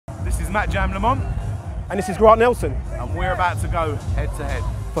Matt Jam Lamont. And this is Grant Nelson. And we're about to go head to head.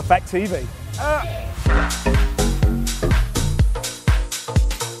 For Fact TV.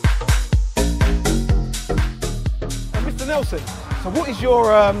 Mr. Nelson, so what is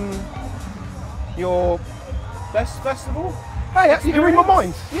your Best festival? Hey, you can read my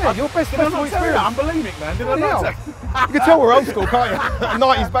mind. Yeah, your best festival experience. Unbelieving, man. Did I not tell you? You can tell we're old school, can't you?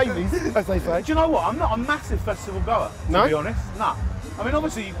 90s babies, as they say. Do you know what? I'm not a massive festival goer, to be honest. No. I mean,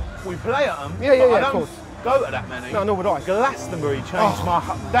 obviously, we play at them, but I don't go to that many. No, nor would I. Glastonbury changed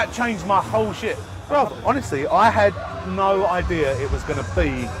that changed my whole shit. Bro, honestly, I had no idea it was going to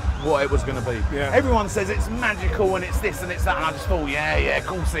be what it was going to be. Yeah. Everyone says it's magical and it's this and it's that, and I just thought, yeah, of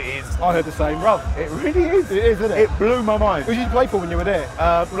course it is. I heard the same. Bro, it really is. It is, isn't it? It blew my mind. Who did you play for when you were there?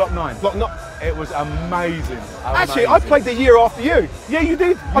 Block 9. Block 9. It was amazing. Actually, I played the year after you. Yeah, you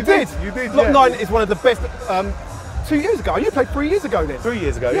did. I did. You did. Block 9 is one of the best. 2 years ago. You played 3 years ago then. 3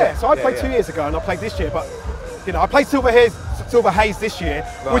 years ago. Yeah. So I played 2 years ago, and I played this year. But you know, I played Silver Haze this year,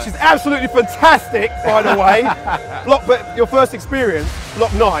 which is absolutely fantastic, by the way. But your first experience,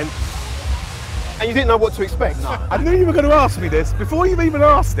 Block 9. And you didn't know what to expect. No. I knew you were going to ask me this. Before you've even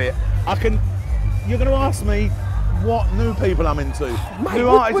asked it, you're going to ask me what new people I'm into. Mate,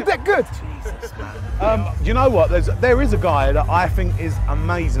 was that good? Jesus, man. Do you know what? There is a guy that I think is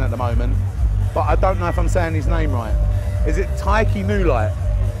amazing at the moment, but I don't know if I'm saying his name right. Is it Taiki Newlight?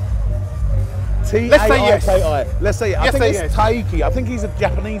 T-A-I-K-I. Let's say yes. Let's say yes. I think it's Taiki. I think he's a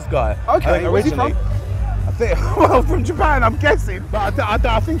Japanese guy. Okay, where's he from? Well, from Japan, I'm guessing. But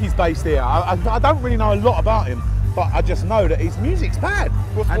I think he's based here. I don't really know a lot about him, but I just know that his music's bad.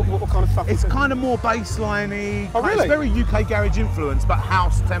 What kind of stuff? It's kind of more bass-liney. Oh, really? It's very UK garage influence, but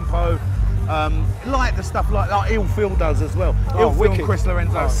house tempo. Like the stuff like Ill Phil does as well. Ill Phil and Chris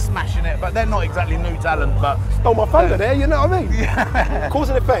Lorenzo smashing it, but they're not exactly new talent. But stole my thunder there, you know what I mean? Yeah. Cause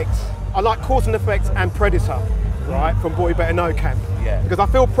and Effect. I like Cause and Effect and Predator. Right, from Boy Better Know camp. Yeah. Because I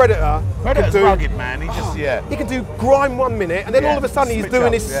feel Predator's rugged, man. He he can do grime 1 minute, and then all of a sudden he's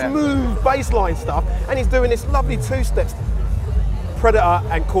doing this smooth bassline stuff, and he's doing this lovely 2-steps. Predator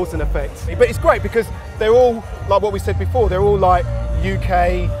and Cause and Effect. But it's great because they're all, like what we said before, they're all like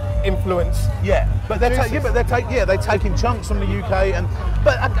UK influence. Yeah, but they're taking chunks from the UK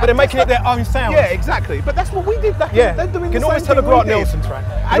but they're making it their own sound. Yeah, exactly. But that's what we did. They're doing. You can always tell a Grant Nelson track.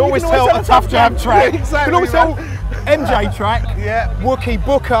 You can always tell a Tough Jam track. Yeah, exactly. You can always tell MJ track. Yeah. Wookie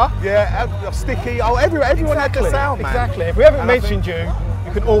Booker. Yeah. Sticky. Oh, everyone had the sound, man. Exactly. If we haven't mentioned you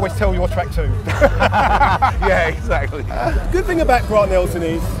can always tell your track too. Yeah, exactly. The good thing about Grant Nelson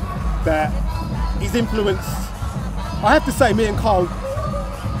is that his influence. I have to say, me and Carl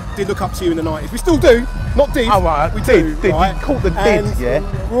did look up to you in the 90s. We still do, not did. Oh, right. We did. Right? You called the did, yeah.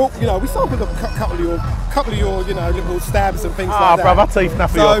 We're all, we sampled a couple of your, little stabs and things like that. Oh, bruv, I teethed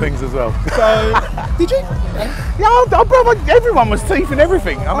enough of your things as well. So, did you? Yeah, bruv, everyone was teething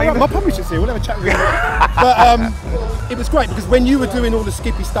everything. I mean, my publisher's here. We'll have a chat with you. But it was great because when you were doing all the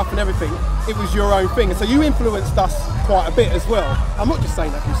Skippy stuff and everything, it was your own thing, and so you influenced us quite a bit as well. I'm not just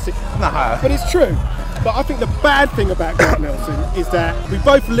saying that you're sick, but it's true. But I think the bad thing about Grant Nelson is that we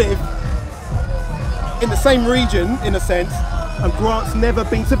both live in the same region, in a sense, and Grant's never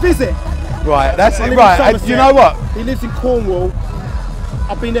been to visit. Right, that's it. Right, and you know what? He lives in Cornwall.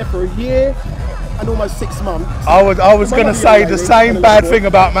 I've been there for a year and almost 6 months. I was going to say the same bad thing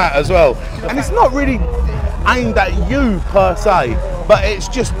about Matt as well. And it's not really aimed at you per se, but it's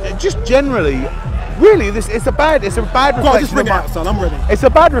just generally. Really, it's a bad reflection of myself. Son, I'm ready. It's a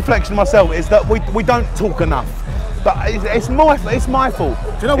bad reflection of myself. Is that we don't talk enough. But it's my fault. Do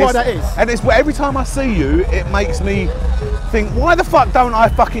you know why that is? And it's every time I see you, it makes me think, why the fuck don't I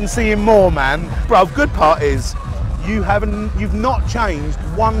fucking see him more, man? Bro, good part is you've not changed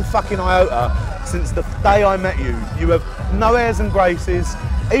one fucking iota since the day I met you. You have no airs and graces.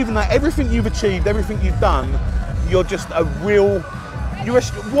 Even though everything you've achieved, everything you've done, you're just a real.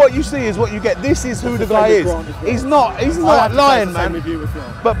 What you see is what you get. This is who the guy is. He's not lying, man.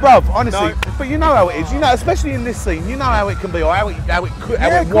 But bruv, honestly, but you know how it is. You know, especially in this scene, you know how it can be, or how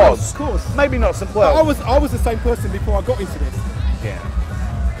it was. Of course. Maybe not so well. I was the same person before I got into this. Yeah.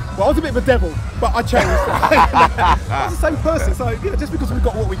 Well, I was a bit of a devil, but I changed. I was the same person, so just because we've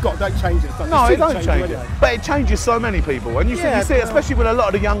got what we've got, don't change it. No, it don't change it. But it changes so many people, and you see it, especially with a lot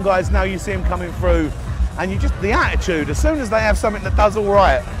of the young guys now. You see them coming through. And you just, the attitude, as soon as they have something that does all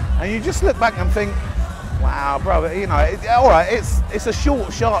right, and you just look back and think, wow, bro, all right, it's a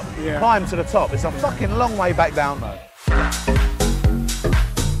short, sharp climb to the top. It's a fucking long way back down, though.